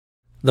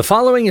The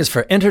following is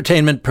for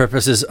entertainment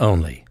purposes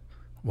only.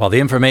 While the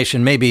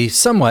information may be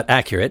somewhat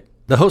accurate,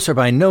 the hosts are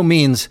by no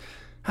means,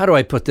 how do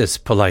I put this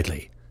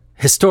politely,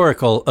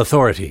 historical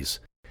authorities.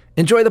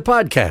 Enjoy the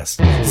podcast.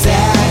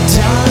 Fact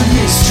on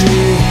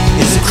history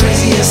is the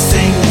craziest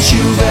thing that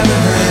you've ever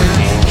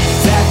heard.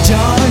 Fact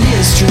on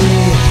history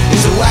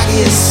is the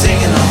wackiest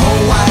thing in the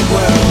whole wide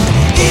world.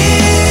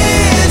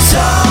 It's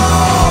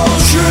all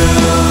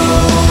true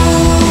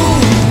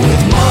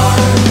with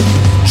Mark,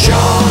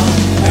 John,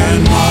 and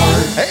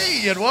Mark.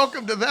 Hey, and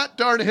welcome to That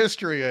Darn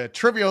History, a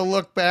trivial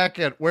look back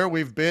at where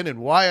we've been and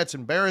why it's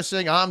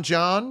embarrassing. I'm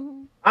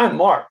John. I'm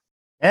Mark.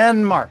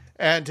 And Mark.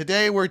 And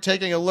today we're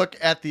taking a look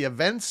at the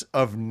events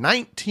of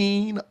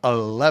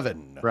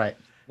 1911. Right.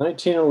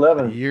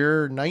 1911.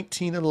 Year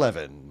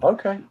 1911.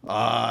 Okay.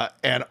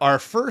 And our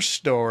first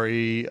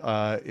story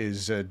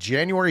is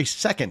January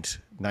 2nd,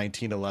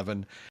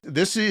 1911.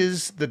 This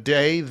is the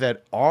day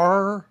that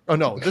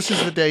this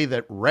is the day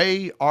that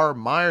Ray R.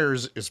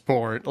 Myers is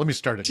born. Let me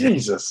start again.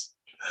 Jesus.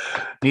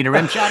 Need a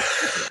rim shot?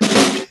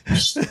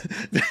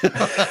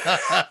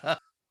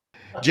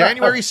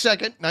 January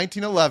 2nd,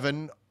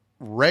 1911,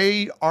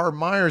 Ray R.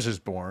 Myers is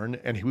born,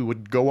 and he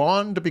would go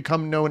on to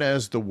become known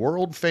as the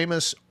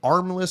world-famous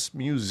armless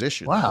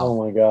musician. Wow.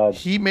 Oh, my God.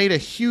 He made a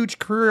huge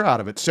career out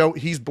of it. So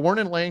he's born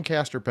in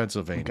Lancaster,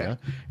 Pennsylvania,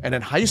 and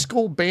in high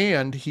school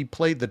band, he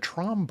played the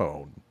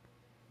trombone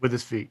With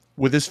his feet.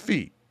 with his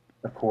feet.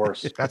 Of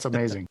course. That's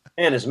amazing.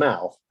 And his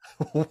mouth.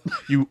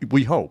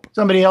 We hope.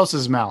 Somebody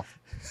else's mouth.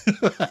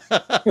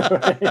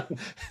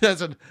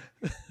 That's a,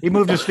 He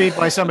moved his feet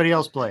by somebody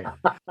else playing.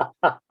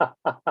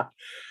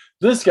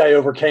 This guy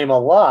overcame a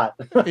lot.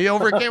 he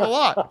overcame a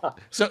lot.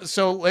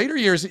 So later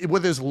years,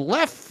 with his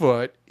left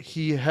foot,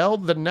 he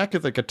held the neck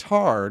of the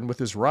guitar, and with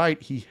his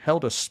right, he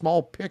held a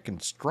small pick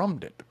and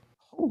strummed it.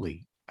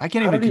 Holy. I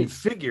can't How even did he-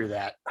 configure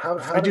that. How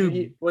I did do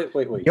he... Wait.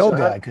 Yoga, So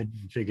how- I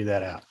couldn't figure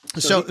that out.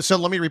 So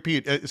let me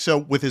repeat. So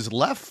with his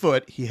left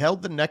foot, he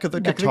held the neck of the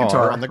Neck of the guitar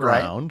guitar, on the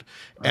right. ground,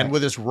 Right. and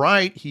with his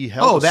right, he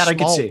held a that I could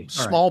small, see. All right.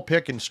 small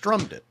pick and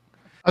strummed it.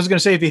 I was going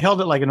to say, if he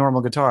held it like a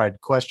normal guitar, I'd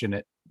question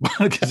it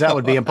because that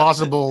would be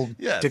impossible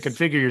Yes. to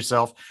configure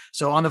yourself.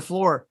 So on the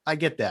floor, I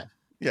get that.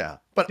 Yeah,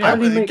 but How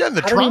did he make- again,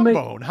 the how did he make-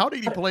 trombone. How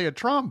did he play a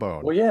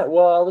trombone? Well, yeah.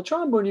 Well, the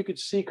trombone you could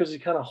see because he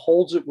kind of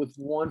holds it with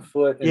one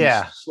foot and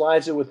Yeah.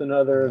 slides it with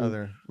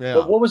another. Yeah.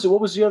 But what was it? What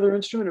was the other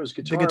instrument? It was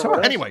guitar. guitar. and what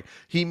else? Anyway,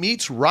 he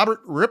meets Robert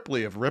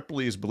Ripley of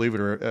Ripley's Believe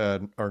It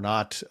or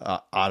Not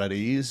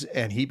Oddities,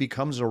 and he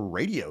becomes a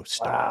radio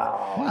star.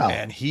 Wow. Wow.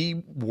 And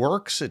he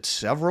works at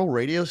several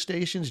radio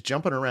stations,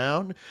 jumping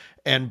around.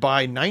 And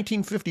by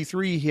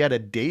 1953, he had a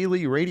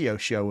daily radio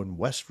show in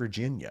West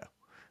Virginia.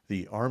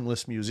 The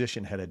armless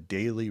musician had a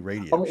daily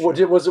radio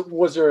show.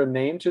 Was there a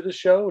name to the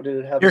show? Did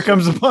it have? Here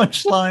comes the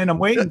punchline. I'm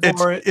waiting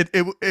for it.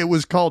 It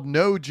was called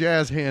No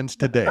Jazz Hands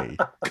Today.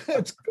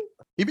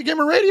 He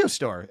became a radio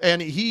star,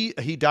 and he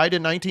died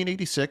in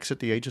 1986 at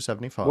the age of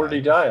 75. Where did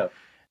he die of?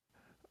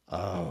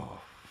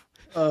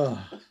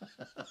 Oh,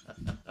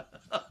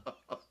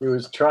 He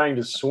was trying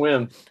to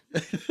swim.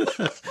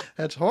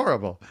 that's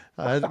horrible.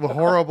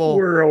 Horrible.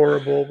 We're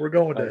horrible. We're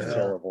going That's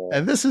terrible.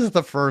 And this is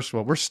the first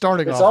one. We're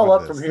starting It's off all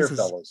with up this. from here, This is-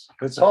 fellas.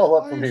 It's all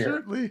up from I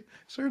here.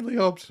 certainly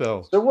hope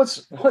so. So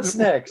what's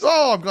next?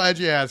 Oh, I'm glad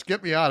you asked.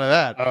 Get me out of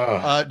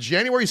that.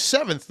 January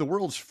 7th, the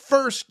world's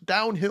first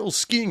downhill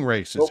skiing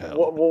race is held.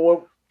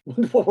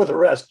 What were the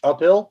rest?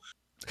 Uphill?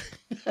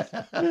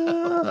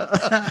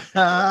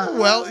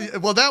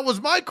 Well, that was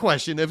my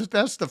question. If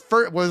that's the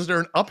first, was there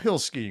an uphill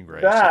skiing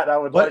race? That I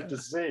would What? like to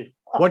see.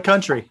 What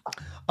country?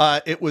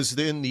 It was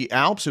in the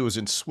Alps. It was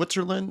in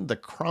Switzerland, the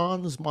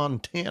Crans,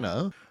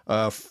 Montana.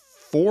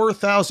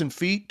 4,000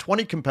 feet,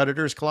 20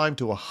 competitors climbed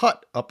to a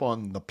hut up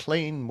on the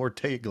Plain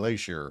Morte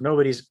Glacier.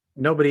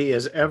 Nobody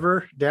has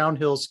ever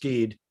downhill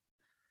skied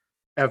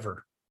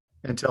ever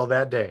until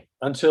that day.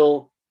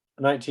 Until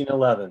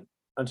 1911.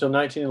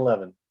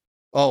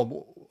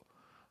 Oh,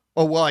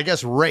 well, I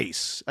guess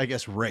race. Well,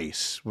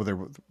 Race, they're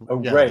all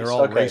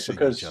okay, racing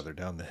because- each other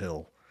down the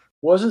hill.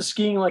 Wasn't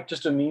skiing like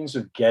just a means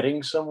of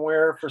getting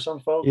somewhere for some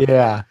folks?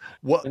 Yeah.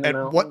 What In the and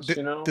what mountains, did,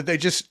 you know? did they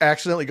just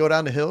accidentally go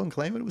down the hill and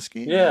claim it was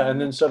skiing? Yeah,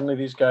 and then suddenly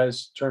these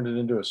guys turned it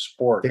into a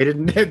sport. They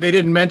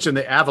didn't mention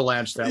the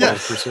avalanche that Yeah.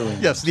 was pursuing.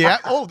 them. Yes.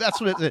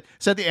 That's what it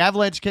said. The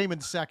avalanche came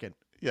in second.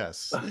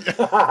 Yes. Yes.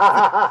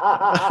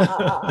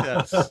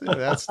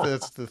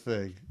 That's the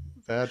thing.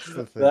 That's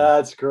the thing.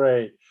 That's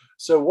great.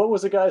 So what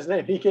was the guy's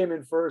name? He came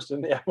in first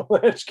and the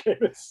avalanche came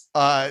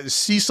in.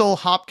 Cecil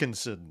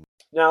Hopkinson.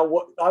 Now,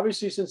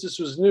 obviously, since this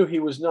was new, he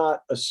was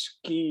not a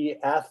ski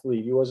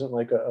athlete. He wasn't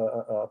like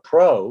a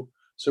pro.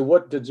 So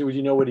would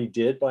you know what he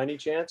did by any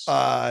chance?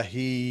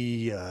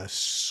 He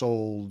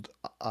sold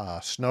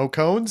snow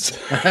cones.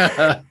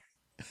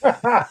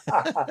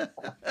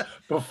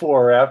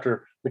 Before or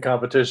after the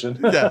competition?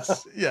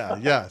 Yes. Yeah.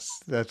 Yes.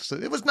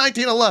 It was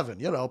 1911.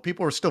 You know,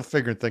 people were still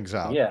figuring things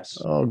out. Yes.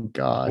 Oh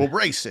God. Well,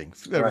 racing.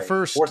 Right.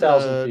 First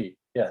 4,000 feet.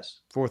 Yes.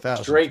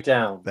 4,000. Straight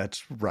down.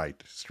 That's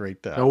right.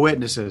 Straight down. No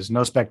witnesses,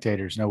 no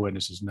spectators, no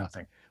witnesses,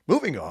 nothing.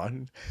 Moving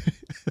on.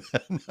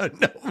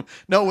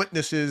 no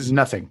witnesses.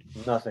 Nothing.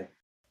 Nothing.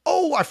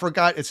 Oh, I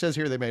forgot. It says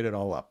here they made it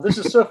all up. This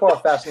is so far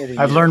fascinating.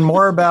 I've learned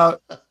more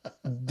about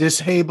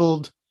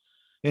disabled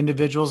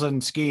individuals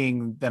and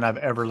skiing than I've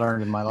ever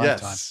learned in my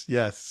lifetime.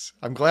 Yes.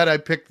 I'm glad I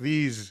picked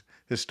these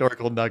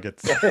historical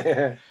nuggets.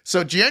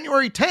 So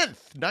January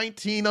 10th,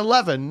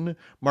 1911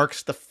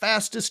 marks the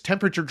fastest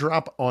temperature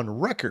drop on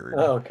record.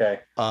 Okay.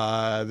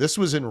 This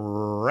was in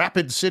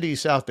Rapid City,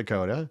 South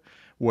Dakota,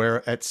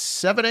 where at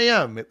 7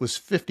 a.m. it was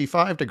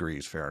 55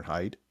 degrees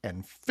Fahrenheit,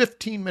 and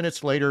 15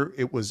 minutes later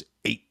it was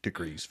 8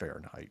 degrees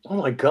Fahrenheit. Oh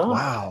my God.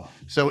 Wow.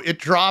 So it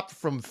dropped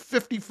from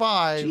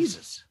 55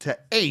 Jesus. to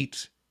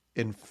 8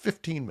 in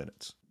 15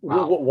 minutes.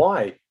 Wow.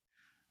 Why?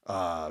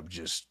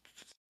 Just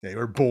they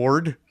were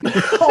bored.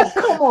 Oh,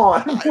 come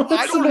on.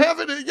 I don't have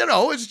it.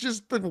 It's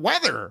just the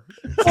weather.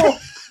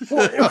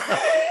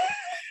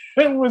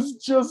 It was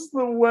just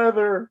the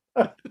weather.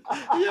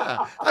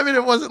 Yeah. I mean,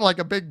 it wasn't like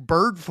a big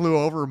bird flew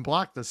over and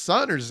blocked the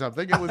sun or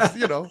something. It was,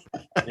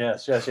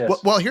 Yes.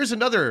 Well, here's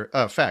another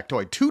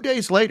factoid. 2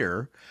 days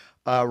later,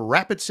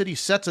 Rapid City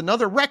sets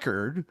another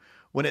record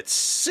when at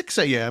 6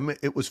 a.m.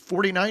 it was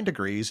 49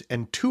 degrees,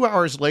 and 2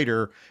 hours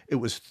later it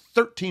was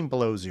 13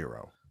 below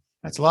zero.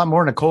 That's a lot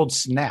more than a cold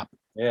snap.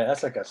 Yeah,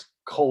 that's like a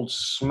cold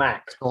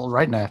smack. Cold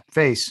right in the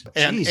face.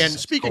 And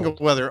Jesus, speaking cold.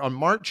 of weather, on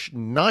March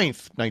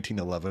 9th,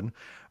 1911,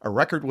 a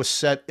record was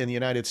set in the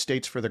United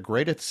States for the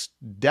greatest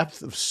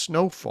depth of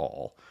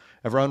snowfall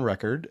ever on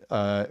record.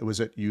 It was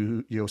at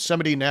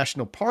Yosemite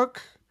National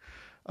Park.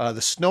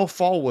 The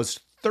snowfall was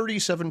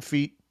 37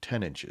 feet,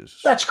 10 inches.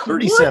 That's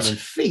 37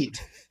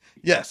 feet.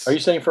 Yes. Are you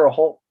saying for a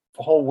whole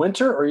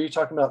winter, or are you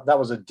talking about that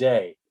was a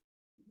day?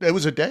 It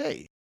was a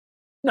day.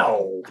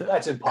 No,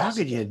 that's How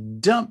impossible. could you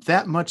dump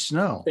that much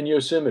snow? In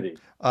Yosemite.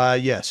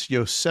 Yes.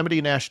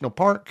 Yosemite National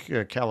Park,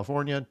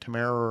 California,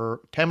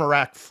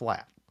 Tamarack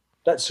Flat.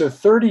 That's so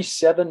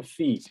 37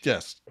 feet.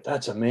 Yes.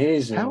 That's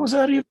amazing. How was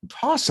that even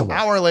possible? An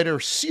hour later,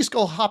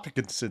 Cecil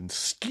Hopkinson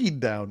skied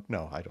down.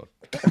 No, I don't.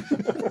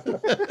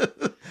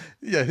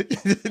 Yeah.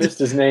 Pissed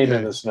his name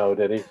in the snow,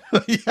 did he?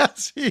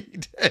 Yes, he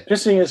did.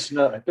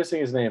 Pissing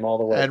his name all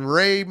the way. And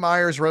Ray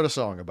Myers wrote a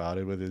song about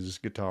it with his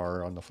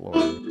guitar on the floor.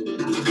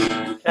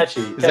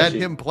 Catchy. Is that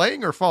him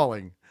playing or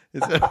falling?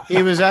 Is that...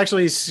 He was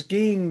actually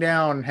skiing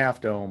down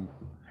Half Dome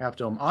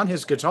on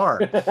his guitar.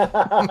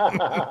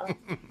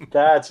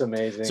 That's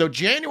amazing. So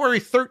January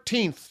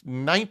 13th,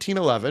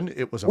 1911,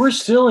 it was a... We're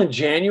still in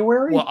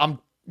January?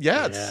 Well,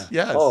 yes.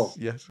 Oh.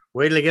 Yes.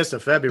 Wait till it gets to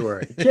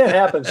February. It can't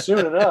happen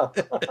soon enough.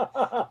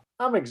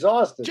 I'm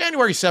exhausted.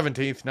 January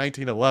 17th,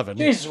 1911.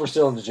 Jesus, we're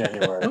still into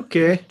January.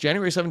 Okay.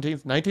 January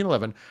 17th,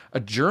 1911, a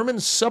German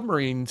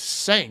submarine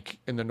sank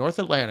in the North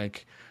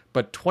Atlantic,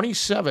 but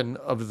 27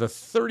 of the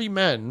 30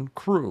 men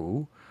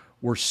crew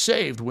were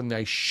saved when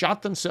they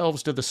shot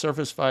themselves to the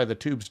surface via the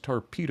tube's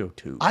torpedo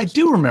tubes. I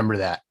do remember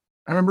that.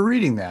 I remember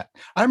reading that.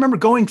 I remember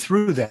going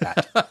through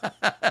that.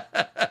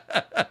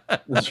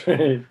 That's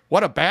right.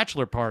 What a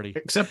bachelor party.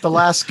 Except the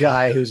last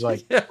guy who's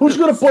like, Who's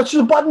going to push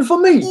the button for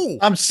me? Ooh.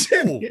 I'm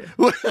sitting here.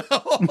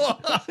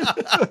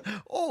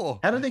 Oh.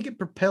 How did they get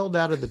propelled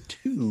out of the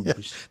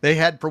tubes? They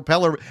had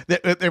propeller.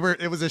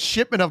 It was a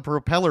shipment of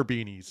propeller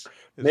beanies.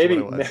 is Maybe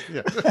what it was.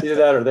 Yeah. either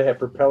that or they have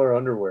propeller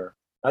underwear.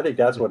 I think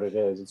that's what it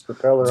is. It's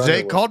propeller They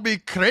underwear. called me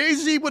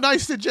crazy when I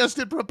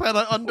suggested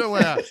propeller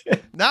underwear.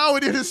 Now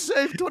it has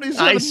saved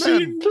 27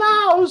 men.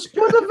 Klaus,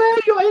 put away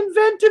your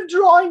inventive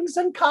drawings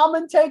and come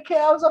and take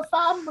care of the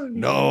family.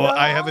 No,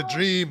 I have a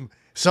dream.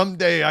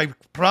 Someday, I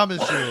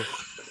promise you,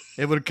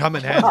 it will come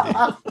in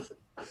handy.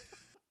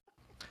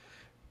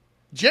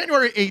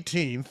 January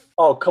 18th.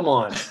 Oh, come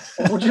on.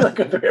 Would you like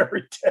a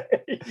very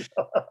day?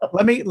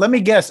 Let me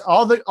guess.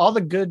 All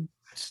the good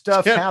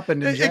stuff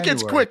happened in It January.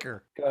 gets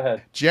quicker. Go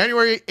ahead.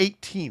 January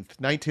 18th,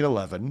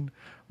 1911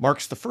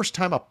 marks the first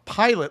time a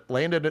pilot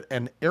landed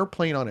an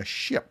airplane on a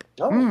ship.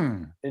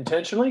 Oh,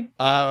 intentionally?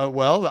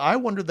 Well, I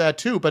wondered that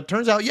too, but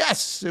turns out,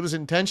 yes, it was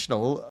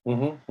intentional.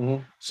 Mm-hmm,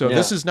 mm-hmm. So Yeah.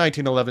 this is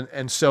 1911.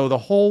 And so the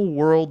whole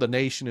world, the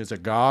nation is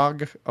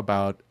agog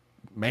about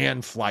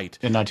manned flight.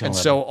 In 1911. And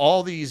so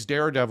all these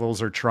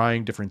daredevils are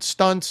trying different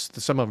stunts.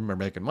 Some of them are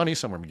making money.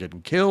 Some of them are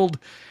getting killed.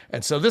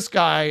 And so this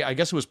guy, I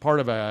guess it was part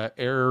of a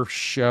air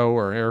show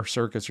or air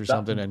circus or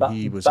something. And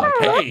he was like,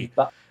 hey,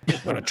 I'm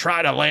going to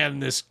try to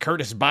land this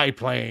Curtiss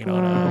biplane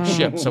on a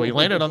ship. So he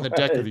landed on the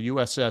deck of the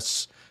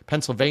USS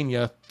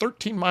Pennsylvania,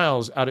 13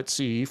 miles out at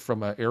sea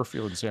from an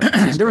airfield in San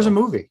Francisco. There was a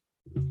movie.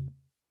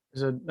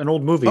 There's an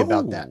old movie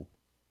about that. Oh.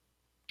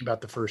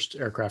 About the first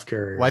aircraft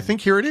carrier. Well, I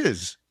think here it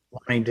is.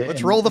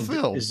 Let's roll the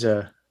film.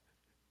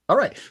 All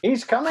right.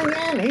 He's coming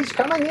in. He's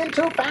coming in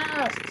too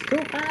fast.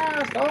 Too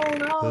fast. Oh,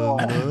 no.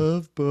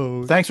 Love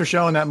boat. Thanks for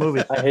showing that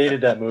movie. I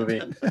hated that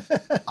movie.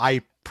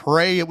 I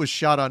pray it was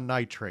shot on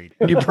nitrate.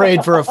 You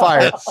prayed for a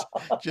fire.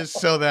 Just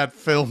so that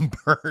film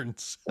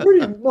burns. Where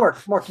do you,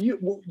 Mark,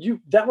 you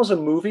that was a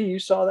movie? You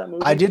saw that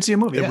movie? I did see a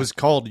movie. It yeah. was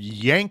called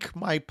Yank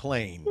My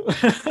Plane.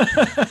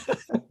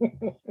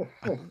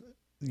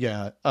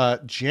 Yeah.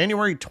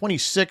 January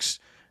 26,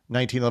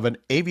 1911,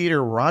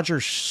 aviator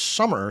Roger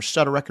Summer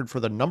set a record for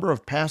the number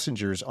of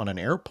passengers on an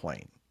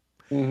airplane.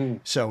 Mm-hmm.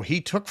 So he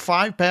took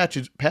 5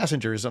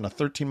 passengers on a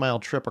 13-mile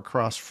trip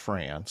across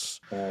France.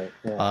 Right.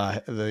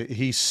 Yeah.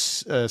 He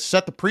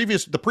set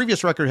the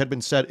previous record had been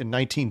set in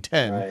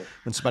 1910 Right.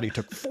 when somebody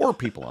took 4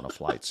 people on a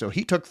flight. So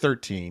he took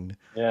 13.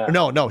 Yeah.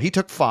 No, he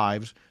took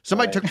 5.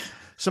 Somebody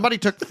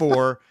took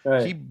 4.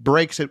 Right. He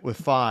breaks it with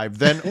 5.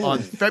 Then on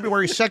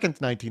February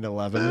 2nd,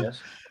 1911,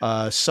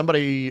 Yes.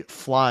 somebody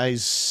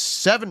flies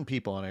 7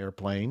 people on an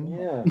airplane,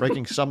 Yeah.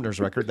 breaking Sumner's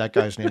record. That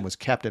guy's name was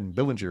Captain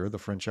Billinger of the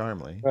French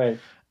Army. Right.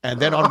 And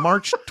then on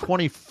March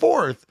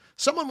 24th,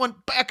 someone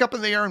went back up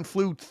in the air and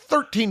flew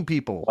 13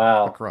 people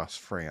Wow. across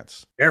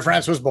France. Air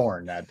France was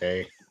born that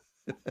day.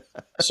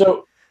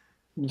 So,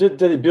 did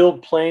they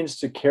build planes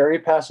to carry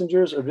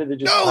passengers, or did they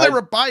just? No, hide- they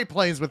were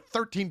biplanes with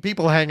 13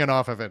 people hanging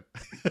off of it.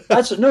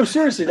 No,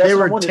 seriously. That's They what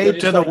were I'm wondering. taped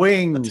They to the just,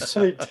 wings,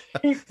 So they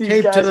taped these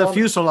taped to guys the on-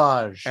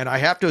 fuselage. And I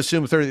have to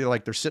assume 30,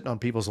 like they're sitting on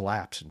people's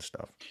laps and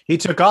stuff. He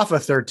took off a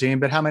 13,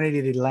 but how many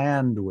did he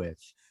land with?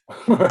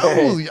 Right.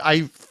 Oh,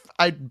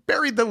 I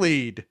buried the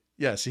lead.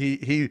 Yes,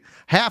 he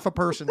half a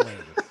person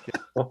landed.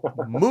 Yeah.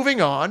 Moving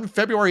on,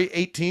 February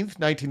 18th,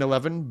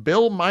 1911,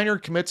 Bill Miner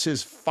commits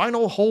his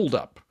final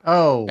holdup.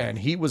 Oh, And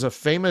he was a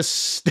famous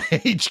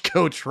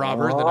stagecoach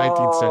robber in the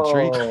 19th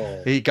century.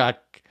 Oh.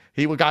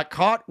 He got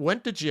caught,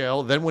 went to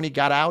jail. Then when he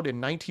got out in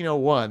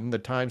 1901, the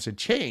times had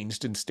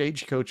changed and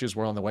stagecoaches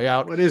were on the way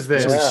out. what is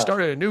this? So he Yeah.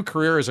 started a new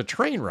career as a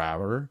train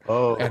robber.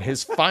 Oh, And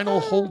his final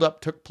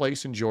holdup took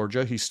place in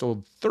Georgia. He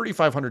stole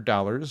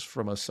 $3,500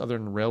 from a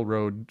Southern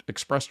Railroad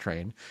express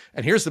train.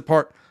 And here's the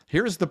part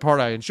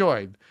I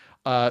enjoyed.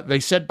 They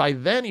said by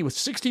then he was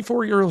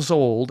 64 years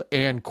old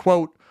and,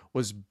 quote,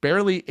 was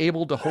barely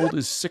able to hold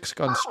his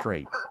 6-gun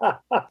straight.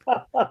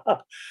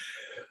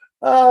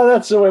 Oh,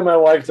 that's the way my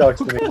wife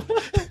talks to me.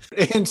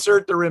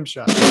 insert the rim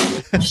shot.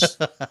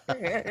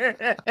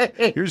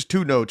 Here's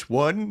 2 notes.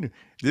 1,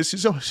 this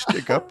is a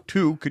stick up.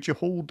 2, could you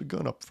hold the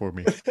gun up for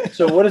me?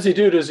 So what does he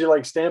do? Does he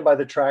like stand by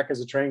the track as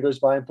the train goes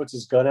by and puts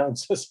his gun out and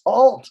says,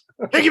 "Halt"?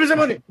 Hey, give me some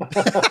money.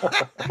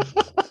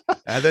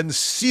 And then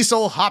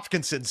Cecil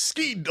Hopkinson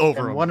skied over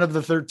And him. one of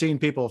the 13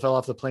 people fell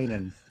off the plane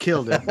and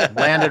killed him.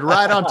 Landed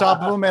right on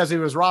top of him as he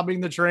was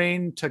robbing the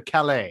train to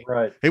Calais.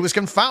 Right. He was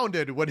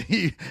confounded when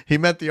he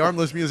met the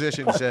armless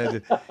musician,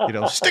 said,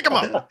 stick him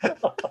up.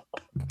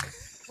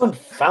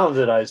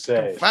 Confounded, I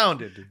say.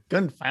 Confounded.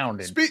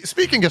 Confounded.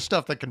 Speaking of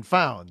stuff that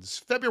confounds,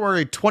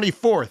 February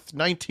 24th,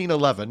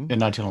 1911, In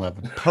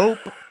 1911. Pope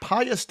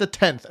Pius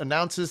X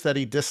announces that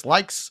he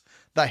dislikes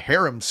the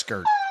harem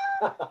skirt.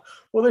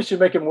 Well, they should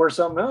make him wear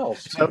something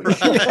else. I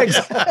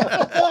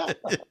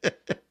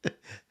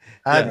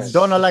Yes.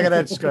 don't like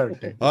that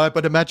skirt. All right,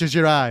 but it matches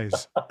your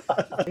eyes.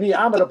 Me,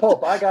 I'm the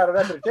Pope. I got a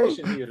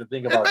reputation here to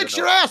think It about. makes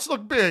your ass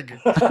look big.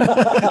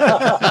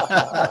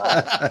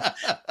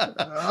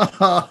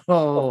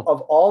 Oh,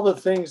 Of all the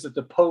things that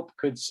the Pope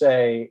could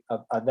say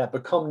that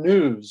become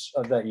news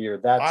of that year,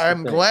 that's. the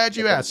I'm thing. glad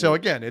you asked. So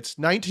again, it's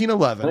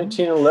 1911.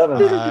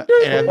 1911.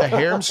 And the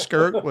harem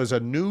skirt was a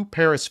new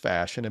Paris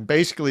fashion, and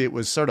basically it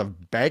was sort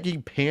of baggy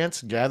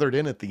pants gathered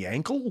in at the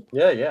ankle.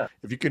 Yeah.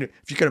 If you can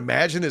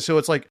imagine it, so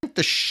it's like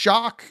the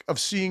shock of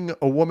seeing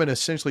a woman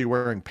essentially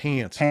wearing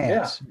pants.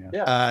 pants.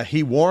 Yeah.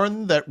 He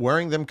warned that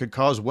wearing them could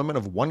cause women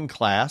of one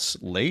class,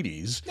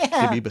 ladies,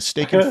 to be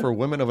mistaken for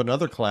women of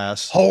another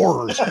class.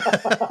 Whores.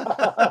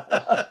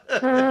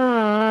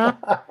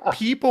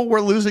 People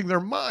were losing their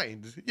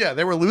minds. Yeah,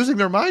 they were losing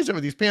their minds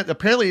over these pants.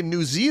 Apparently in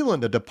New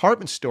Zealand, a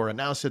department store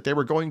announced that they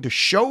were going to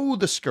show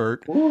the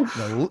skirt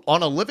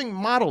on a living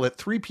model at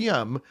 3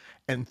 p.m.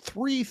 and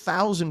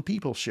 3,000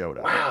 people showed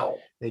up. Wow.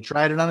 They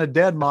tried it on a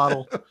dead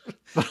model,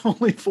 but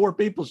only 4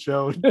 people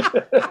showed.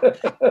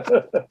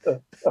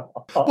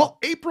 Well,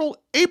 April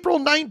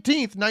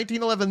 19th,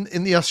 1911,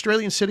 in the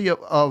Australian city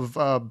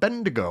of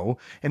Bendigo,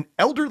 an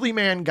elderly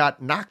man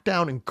got knocked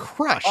down and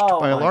crushed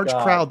by a my large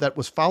God. crowd that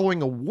was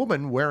following a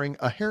woman wearing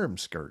a harem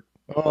skirt.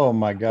 Oh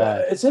my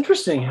God. It's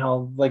interesting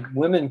how like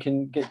women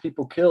can get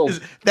people killed.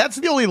 That's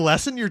the only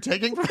lesson you're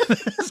taking from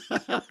this?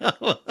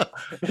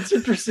 It's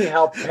interesting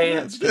how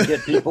pants can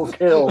get people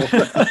killed.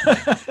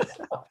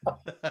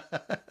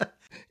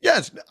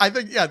 Yes, I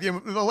think,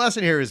 the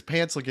lesson here is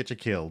pants will get you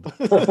killed.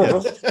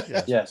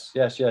 Yes.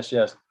 Yes.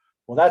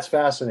 Well, that's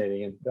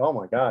fascinating. And oh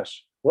my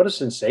gosh, what a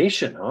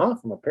sensation, huh?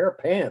 From a pair of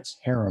pants.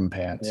 Harem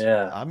pants.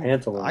 Yeah. I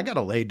pantaloons. got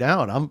to lay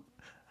down.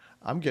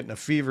 I'm getting a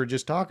fever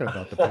just talking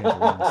about the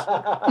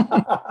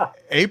pantaloons.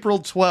 April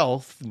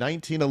 12th,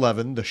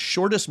 1911, the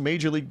shortest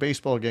Major League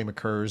Baseball game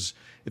occurs.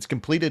 It's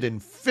completed in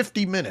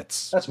 50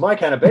 minutes. That's my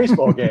kind of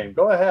baseball game.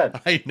 Go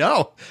ahead. I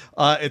know.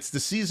 It's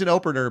the season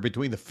opener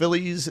between the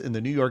Phillies and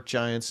the New York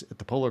Giants at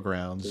the Polo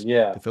Grounds.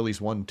 Yeah. The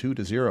Phillies won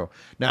 2-0.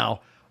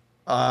 Now,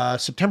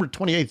 September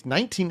 28th,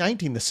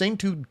 1919, the same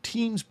 2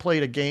 teams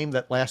played a game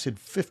that lasted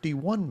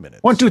 51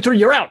 minutes. 1, 2, 3,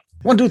 you're out.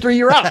 1, 2, 3,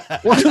 you're out.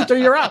 1, 2,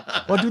 3, you're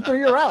out. 1, 2, 3,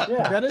 you're out.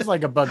 Yeah. That is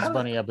like a Bugs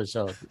Bunny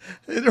episode.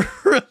 It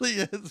really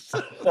is.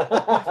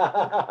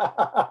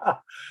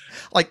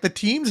 Like the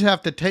teams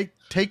have to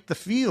take the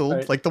field.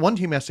 Right. Like the one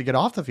team has to get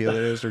off the field.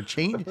 Or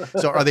change.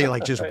 So are they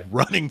like just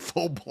running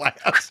full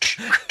blast?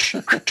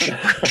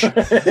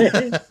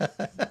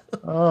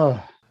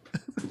 Oh,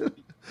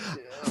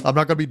 I'm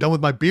not going to be done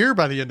with my beer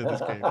by the end of this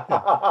game.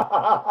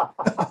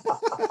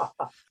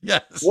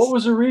 Yes. What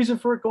was the reason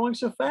for it going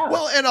so fast?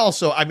 Well, and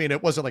also, I mean,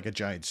 it wasn't like a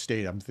giant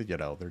stadium.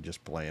 They're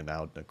just playing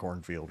out in a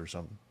cornfield or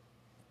something.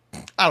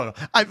 I don't know.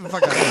 I don't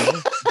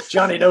know.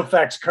 Johnny No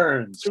Facts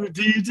Kearns.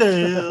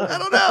 detail. I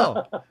don't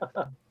know.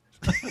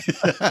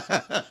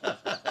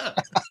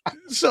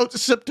 So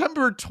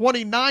September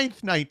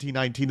 29th,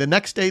 1919, the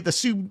next day, the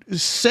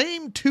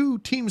same two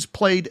teams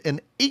played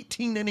an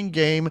 18-inning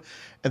game,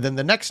 and then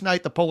the next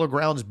night, the Polo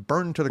Grounds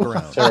burned to the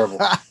ground. Terrible.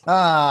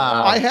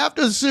 I have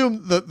to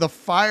assume that the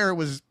fire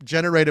was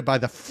generated by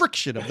the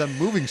friction of them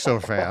moving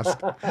so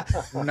fast.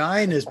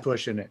 9 is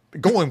pushing it.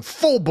 Going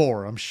full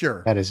bore, I'm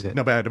sure. That is it.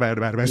 No bad,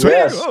 swing.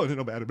 Yes. Oh,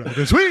 no bad,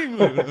 swing.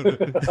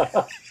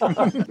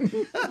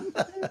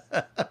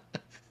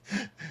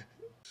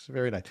 It's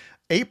very nice.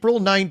 April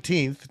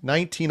 19th,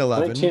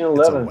 1911. 1911.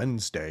 It's a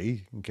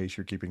Wednesday, in case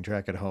you're keeping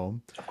track at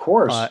home. Of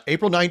course.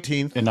 April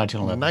 19th, In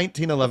 1911.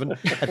 1911,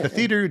 at the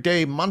Theatre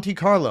de Monte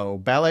Carlo,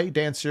 ballet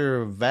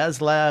dancer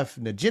Vaslav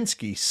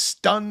Nijinsky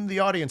stunned the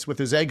audience with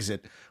his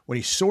exit when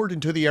he soared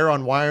into the air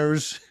on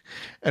wires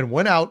and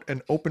went out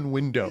an open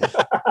window.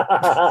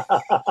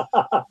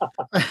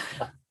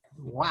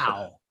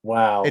 Wow.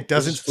 Wow. It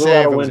doesn't Just flew say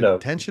out if a it was window.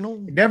 intentional.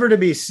 Never to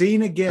be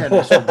seen again.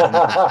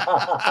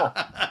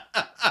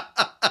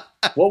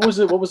 What was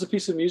it? What was the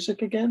piece of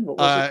music again? What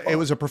was It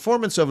was a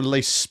performance of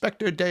Les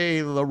Spectres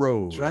de la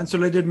Rose.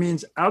 Translated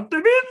means out the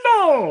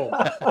window.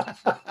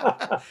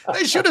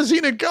 They should have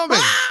seen it coming.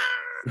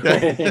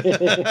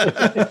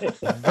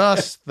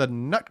 Thus, the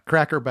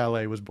Nutcracker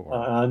Ballet was born.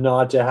 A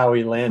nod to how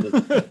he landed.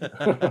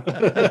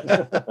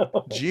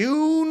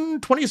 June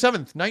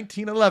 27th,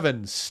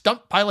 1911,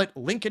 stunt pilot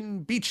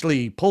Lincoln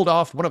Beachley pulled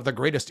off one of the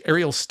greatest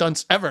aerial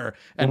stunts ever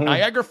at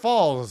Niagara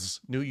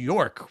Falls, New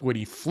York, when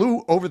he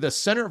flew over the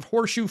center of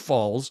Horseshoe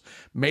Falls,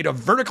 made a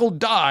vertical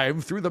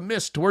dive through the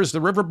mist towards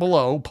the river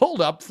below, pulled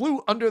up,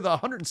 flew under the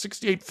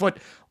 168-foot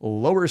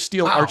lower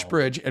steel arch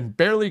bridge, and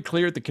barely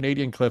cleared the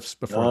Canadian cliffs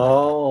before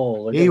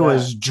Oh, look He at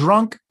was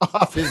drunk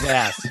off his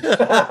ass.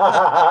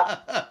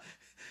 that.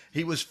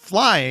 he was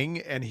flying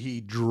and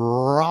he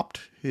dropped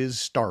his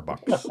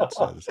Starbucks. It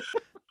says.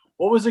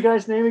 What was the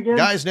guy's name again?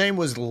 Guy's name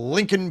was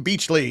Lincoln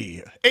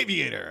Beachley,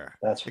 aviator.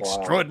 That's wild.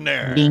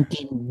 Extraordinaire.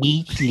 Lincoln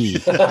Beachley.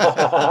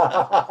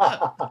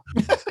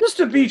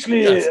 Mr.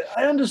 Beachley, Yes.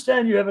 I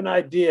understand you have an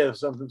idea of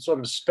some sort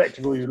of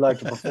spectacle you'd like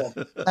to perform.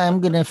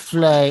 I'm going to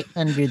fly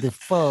under the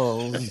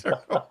falls.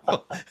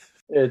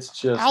 It's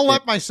just. I'll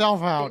let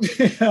myself out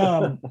through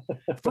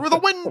the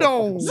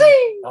window.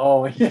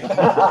 Oh,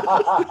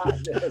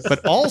 yeah. Yes.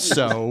 But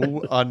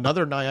also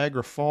another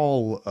Niagara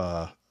Fall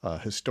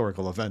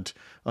historical event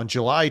on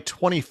July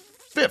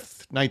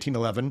 25th,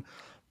 1911.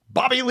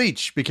 Bobby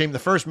Leach became the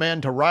first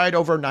man to ride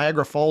over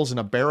Niagara Falls in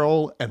a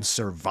barrel and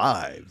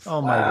survive.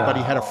 Oh, my God. But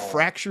he had a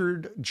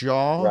fractured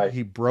jaw. Right.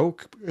 He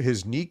broke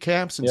his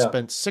kneecaps and Yeah.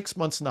 spent 6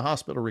 months in the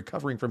hospital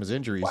recovering from his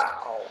injuries.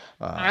 Wow.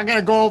 I'm going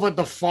to go over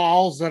the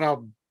falls in a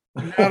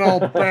metal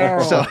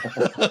barrel. So,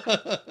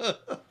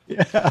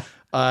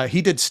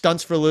 he did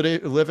stunts for a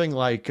living,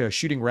 like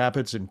shooting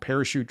rapids and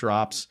parachute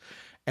drops.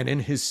 And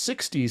in his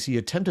 60s, he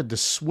attempted to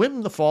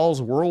swim the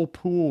fall's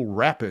whirlpool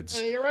rapids.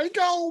 Here I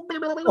go.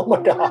 Oh, my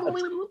God.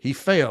 He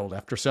failed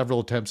after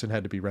several attempts and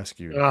had to be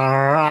rescued.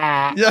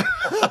 Ah. Yeah,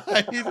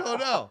 you don't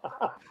know.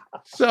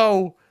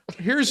 So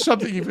here's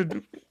something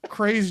even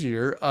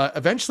crazier.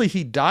 Eventually,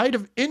 he died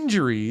of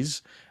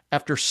injuries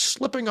after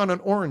slipping on an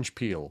orange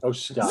peel. Oh,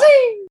 stop.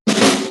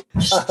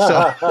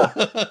 So,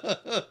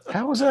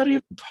 How is that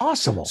even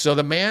possible? so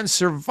the man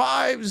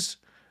survives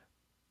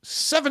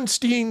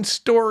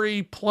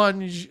 17-story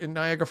plunge in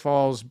Niagara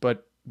Falls,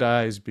 but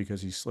dies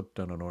because he slipped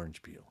on an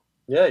orange peel.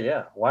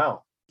 Yeah.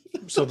 Wow.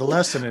 So the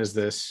lesson is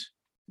this: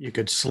 you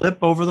could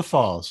slip over the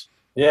falls.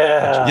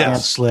 Yeah. Yes.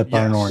 Can't slip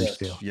on an Yes. orange Yes.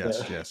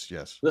 peel.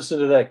 Yes. Listen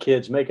to that,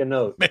 kids. Make a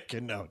note. Make a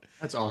note.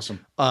 That's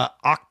awesome.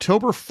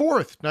 October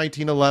 4th,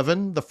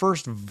 1911, the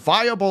first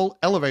viable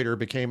elevator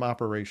became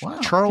operational.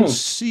 Wow. Charles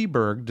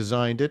Seaberg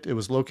designed it. It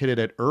was located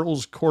at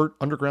Earl's Court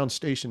Underground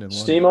Station in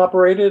Steam London.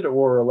 operated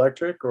or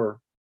electric or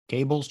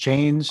Cables,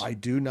 chains. I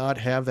do not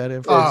have that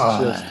it's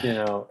information.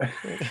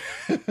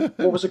 just,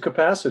 what was the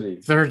capacity?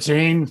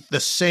 13. The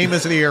same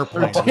as the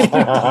airplane.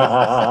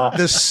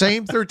 The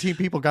same 13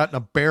 people got in a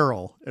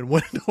barrel and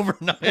went over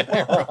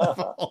Niagara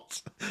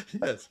Falls.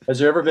 Yes. Has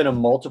there ever been a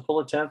multiple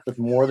attempt with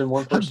more than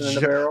one person in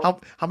the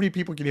barrel? How many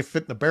people can you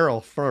fit in the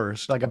barrel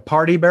first? Like a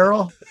party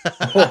barrel? Dude,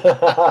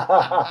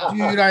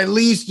 I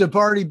leased a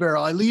party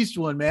barrel. I leased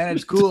one, man.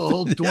 It's cool.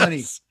 Hold 20.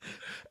 Yes.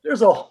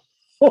 There's a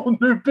whole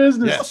new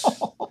business.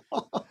 Yes.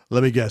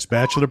 Let me guess,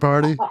 bachelor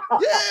party?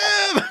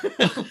 Yeah.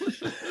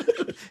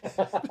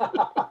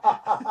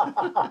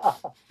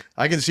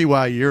 I can see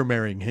why you're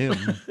marrying him.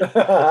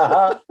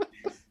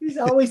 He's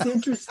always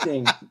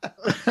interesting.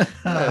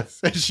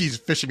 Yes. And she's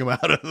fishing him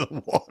out of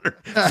the water,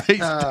 face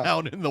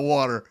down in the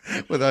water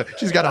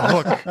she's got a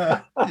hook.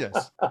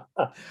 Yes.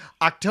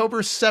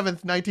 October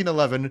 7th,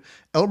 1911,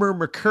 Elmer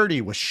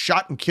McCurdy was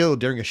shot and killed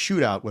during a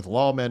shootout with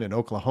lawmen in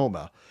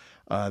Oklahoma.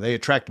 They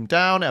had tracked him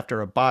down after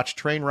a botched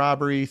train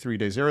robbery 3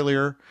 days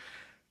earlier.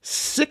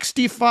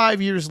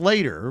 65 years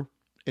later,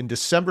 in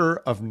December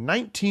of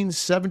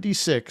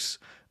 1976,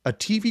 a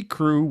TV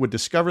crew would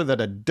discover that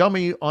a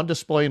dummy on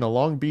display in a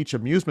Long Beach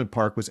amusement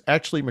park was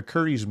actually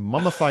McCurdy's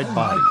mummified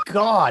body.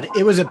 God,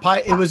 it was at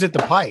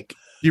the Pike.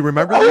 Do you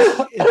remember this?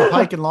 At the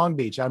Pike in Long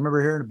Beach. I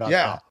remember hearing about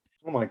that.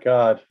 Oh my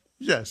God.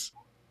 Yes.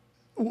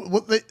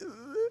 Well,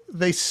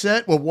 they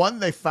said, one,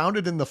 they found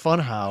it in the fun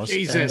house.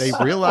 Jesus. And they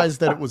realized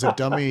that it was a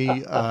dummy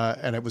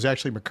and it was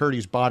actually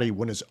McCurdy's body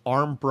when his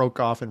arm broke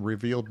off and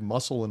revealed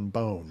muscle and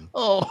bone.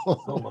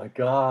 Oh my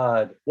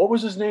God. What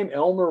was his name?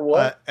 Elmer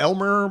what?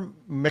 Elmer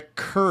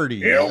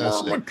McCurdy.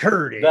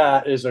 McCurdy.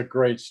 That is a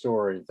great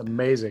story.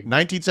 Amazing.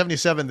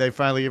 1977, they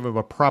finally gave him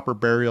a proper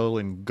burial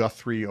in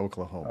Guthrie,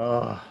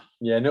 Oklahoma.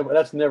 Yeah, no, but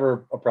that's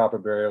never a proper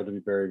burial to be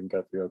buried in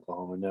Guthrie,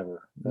 Oklahoma.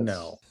 Never.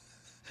 No.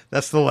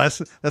 That's the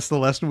lesson. That's the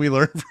lesson we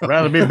learned from.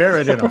 Rather be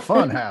buried in a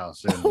fun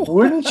house.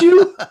 Wouldn't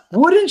you?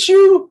 Wouldn't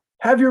you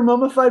have your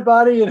mummified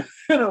body in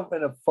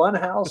a fun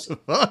house?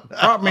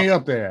 Prop me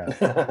up there.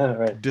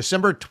 Right.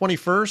 December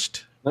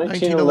 21st,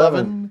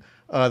 1911.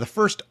 The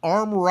first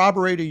armed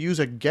robbery to use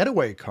a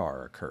getaway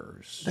car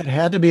occurs. That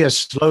had to be a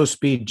slow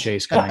speed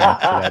chase coming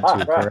after that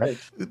too,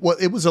 correct? Well,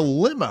 it was a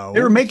limo.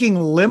 They were making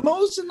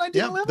limos in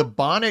Yeah, 1911? the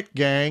Bonnet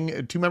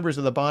gang, 2 members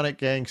of the Bonnet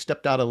gang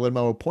stepped out of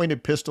limo,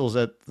 pointed pistols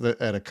at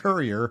a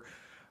courier,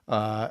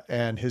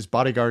 and his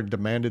bodyguard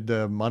demanded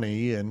the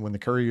money. And when the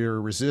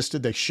courier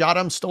resisted, they shot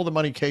him, stole the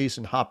money case,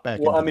 and hopped back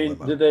into the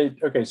limo. did they?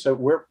 Okay, so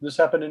where this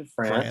happened in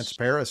France?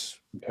 Paris.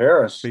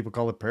 Paris. People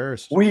call it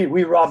Paris. We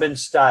rob in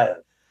style.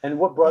 And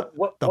what brothers?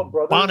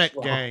 Bonnet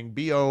gang,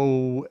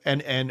 Bonnot.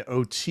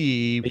 Are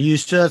you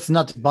sure it's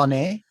not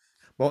Bonnet?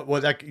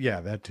 Well,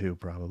 that too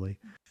probably.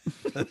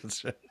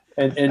 That's right.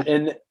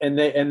 And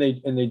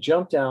they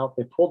jumped out.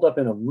 They pulled up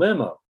in a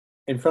limo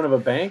in front of a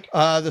bank.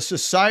 The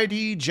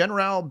Societe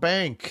Generale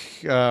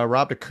Bank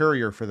robbed a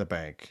courier for the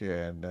bank,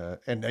 and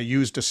they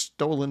used a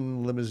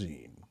stolen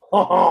limousine.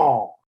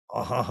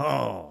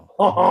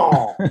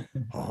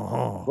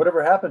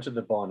 Whatever happened to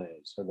the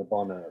Bonnets or the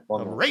Bonnet?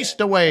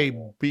 Raced away,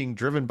 being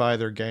driven by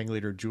their gang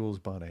leader Jules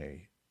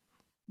Bonnet.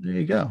 There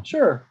you go.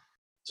 Sure.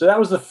 So that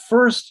was the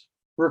first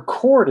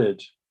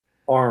recorded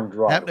armed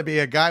robbery. Happened to be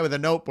a guy with a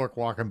notebook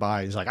walking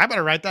by. He's like, I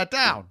better write that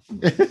down.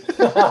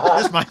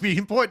 This might be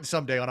important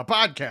someday on a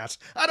podcast.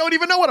 I don't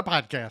even know what a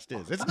podcast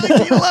is. It's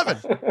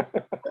 1911.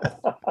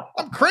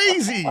 I'm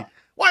crazy.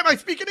 Why am I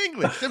speaking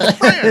English? It's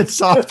France.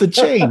 It's off the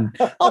chain.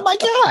 Oh my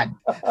God.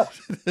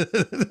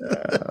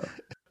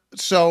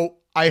 So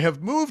I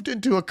have moved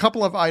into a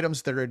couple of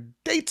items that are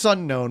dates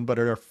unknown, but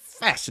are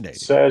fascinating.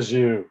 Says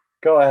you.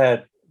 Go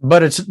ahead.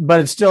 But it's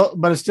still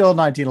 1911. Still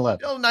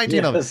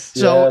 1911. Yes,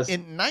 So yes.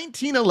 in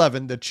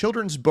 1911, the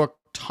children's book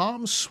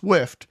Tom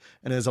Swift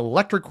and His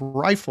Electric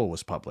Rifle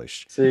was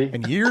published. See?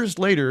 And years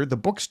later, the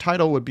book's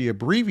title would be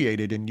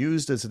abbreviated and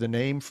used as the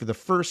name for the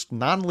first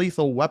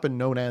non-lethal weapon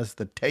known as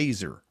the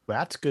taser.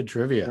 That's good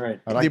trivia.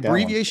 Right. I like The that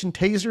one. abbreviation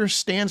taser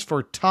stands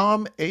for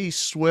Tom A.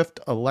 Swift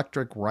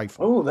Electric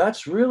Rifle. Oh,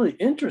 that's really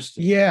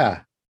interesting.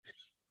 Yeah.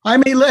 I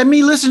may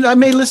listen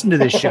to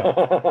this show.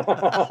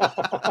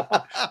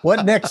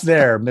 What next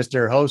there,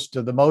 Mr. Host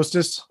of the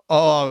Mostest?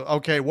 Oh,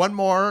 okay. One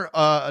more.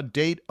 A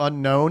date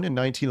unknown in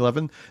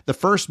 1911. The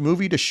first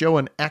movie to show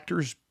an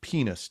actor's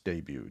penis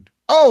debuted.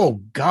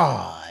 Oh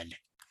God.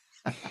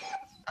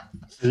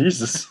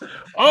 Jesus.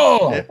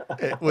 Oh,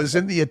 It was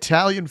in the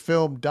Italian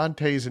film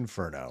Dante's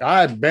Inferno.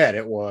 I bet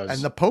it was.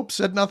 And the Pope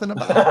said nothing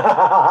about it.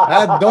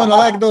 I don't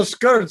like those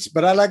skirts,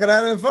 but I like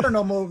that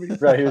Inferno movie.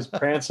 Right, he was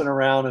prancing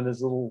around in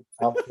his little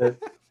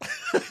outfit.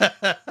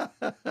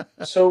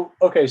 So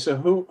who was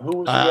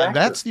the actor?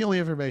 That's the only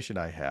information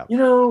I have.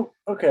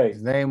 Okay.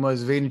 His name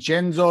was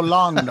Vincenzo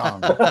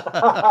Longdon.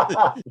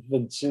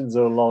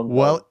 Vincenzo Longdon.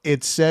 Well,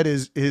 it said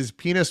his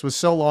penis was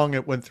so long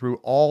it went through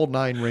all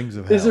 9 rings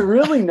of hell. Is it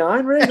really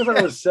 9 rings? I thought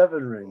it was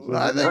 7 rings. Was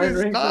I it think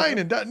it's rings? 9.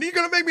 And you're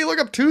going to make me look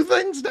up 2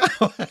 things now?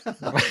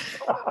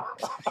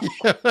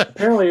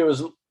 Apparently it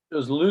was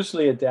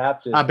loosely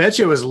adapted. I bet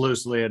you it was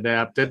loosely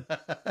adapted.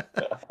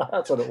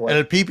 That's what it was.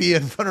 And a pee-pee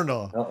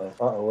Inferno.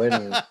 Uh-oh, wait a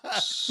minute.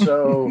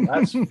 So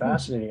that's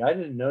fascinating. I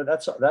didn't know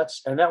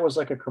that was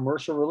like a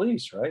commercial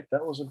release, right?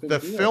 That was a big The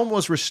deal. film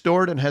was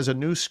restored and has a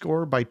new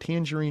score by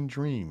Tangerine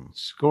Dream.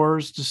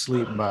 Scores to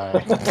sleep by.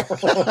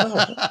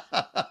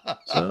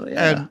 So,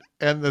 yeah.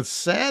 And the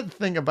sad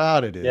thing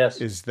about it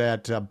is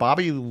that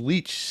Bobby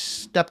Leach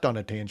stepped on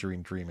a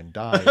Tangerine Dream and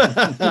died.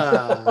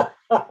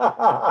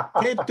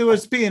 Taped to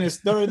his penis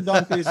during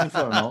Dante's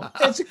Inferno.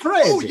 It's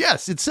crazy. Oh,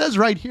 yes. It says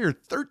right here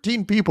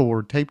 13 people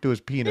were taped to his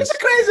penis. It's a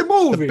crazy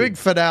movie. The big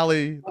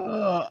finale.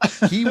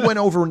 He went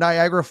over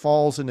Niagara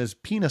Falls and his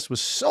penis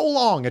was so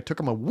long it took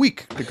him a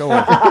week to go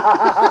over.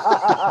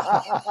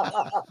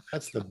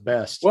 That's the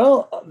best.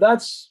 Well,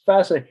 that's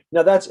fascinating.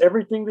 Now, that's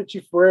everything that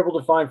you were able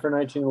to find for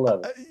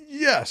 1911.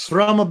 Yes.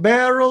 From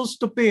barrels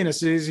to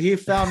penises, he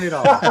found it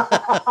all.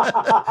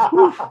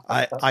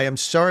 I am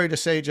sorry to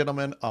say,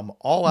 gentlemen, I'm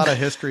all out of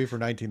history for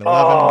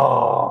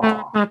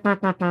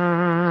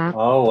 1911.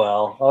 Oh,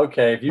 well.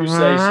 Okay, if you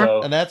say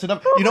so. And that's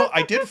enough.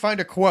 I did find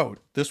a quote.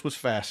 This was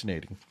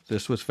fascinating.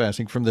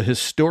 From the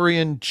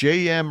historian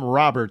J.M.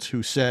 Roberts,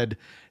 who said,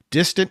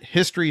 "Distant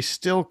history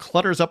still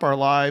clutters up our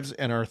lives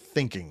and our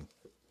thinking."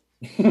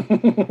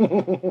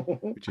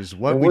 Which is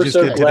what we just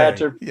did today.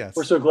 Yes.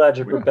 We're so glad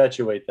to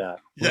perpetuate that.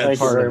 Yes. Thank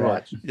you very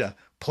much. Yeah.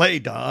 Play,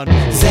 Don.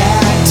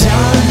 That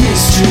darn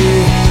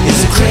history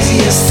is the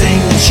craziest thing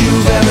that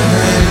you've ever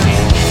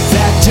heard.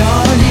 That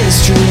darn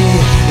history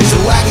is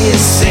the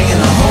wackiest thing in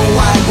the whole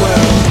wide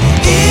world.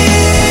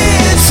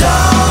 It's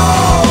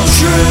all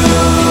true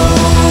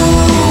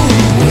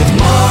with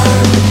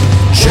Mark,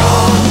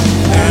 John,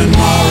 and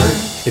Mark.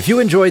 If you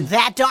enjoyed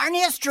That darn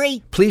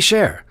history. please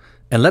share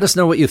and let us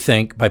know what you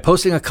think by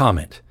posting a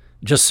comment.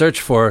 Just search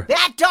for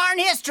That darn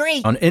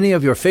history. on any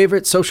of your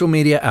favorite social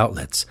media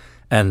outlets.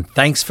 And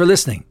thanks for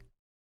listening.